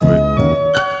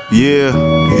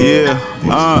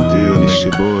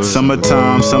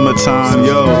Summertime,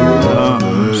 yo.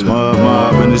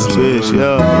 Mob in this bitch,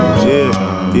 yo.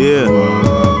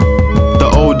 The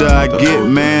older I get,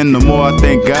 man, the more I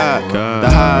thank God. The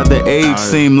higher the age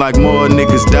seem like more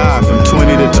niggas die. From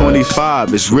 20 to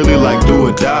 25, it's really like do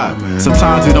or die.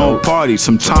 Sometimes we don't party,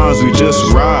 sometimes we just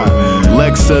ride.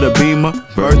 Lex to the Beamer,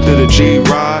 birth to the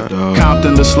G-Ride.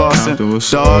 Compton to Slauson,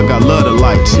 dog, I love the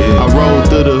lights. I roll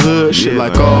through the hood, shit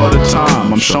like all the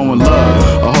time. I'm showing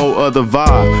love, a whole other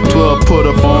vibe. 12 put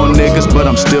up on niggas, but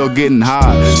I'm still getting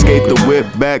high. Skate the whip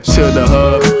back to the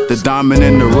hub. The diamond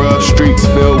in the rough, streets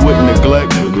filled with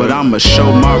neglect, but I'ma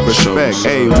show my respect.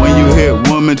 Hey, when you hit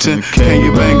Wilmington, can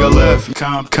you bang a left?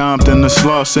 Compton to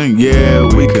Slauson, yeah,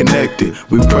 we connected.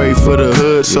 We pray for the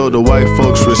hood so the white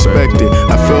folks respect it.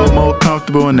 I feel more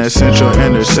comfortable in that central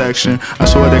intersection. I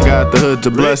swear to God, the hood's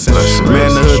a blessing.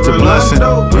 Man, the hood's a blessing.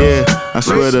 Yeah, I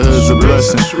swear the hood's a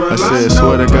blessing. I said,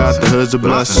 swear to God, the hood's a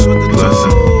blessing.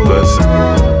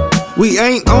 We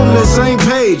ain't on the same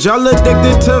page, y'all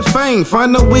addicted to fame.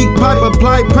 Find a weak pipe,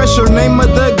 apply pressure, name of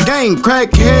the game.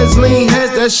 Crack heads, lean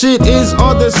heads, that shit is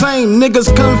all the same. Niggas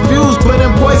confused,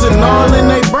 putting poison all in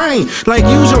their brain. Like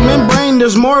use your membrane,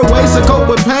 there's more ways to cope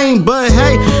with pain. But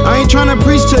hey, I ain't tryna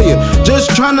preach to you,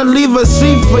 just tryna leave a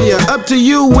seed for you. Up to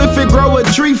you if it grow a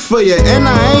tree for you. And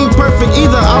I ain't perfect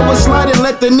either, I was sliding,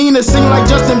 let the Nina sing like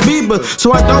Justin Bieber.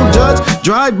 So I don't judge,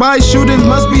 drive-by shootings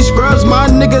must be scrubs. My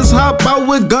niggas hop out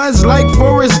with guns like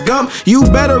Forrest Gump. You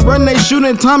better run, they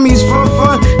shooting Tommies for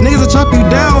fun. Niggas will chop you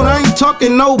down, I ain't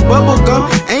talking no bubble gum.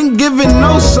 Ain't giving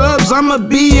no subs, I'ma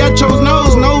be at your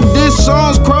nose. No diss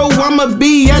songs, crow, I'ma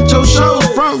be at your shows.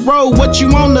 Front row, what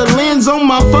you on the lens on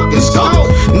my fucking scope?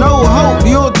 No hope,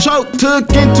 you'll choke,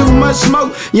 took in too much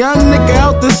smoke. Young nigga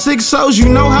out the 6-0s, you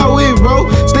know how it roll.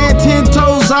 Stand 10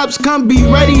 toes, ops come be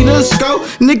ready to scope.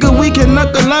 Nigga, we can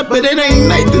knuckle up, but it ain't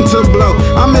Nathan to blow.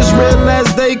 I'm as real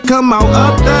as they come out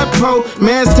up that pole.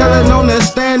 Man's telling on that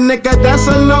stand, nigga, that's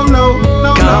a no-no.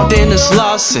 Compton to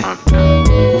Slauson,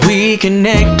 we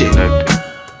connected.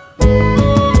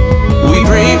 We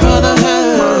pray for the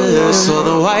hood, so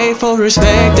the white folk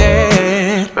respect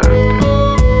it.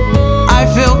 I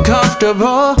feel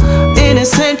comfortable in a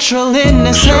central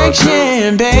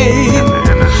intersection, babe.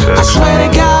 I swear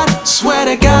to God, swear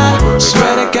to God,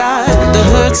 swear to God, the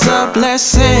hood's a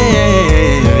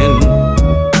blessing.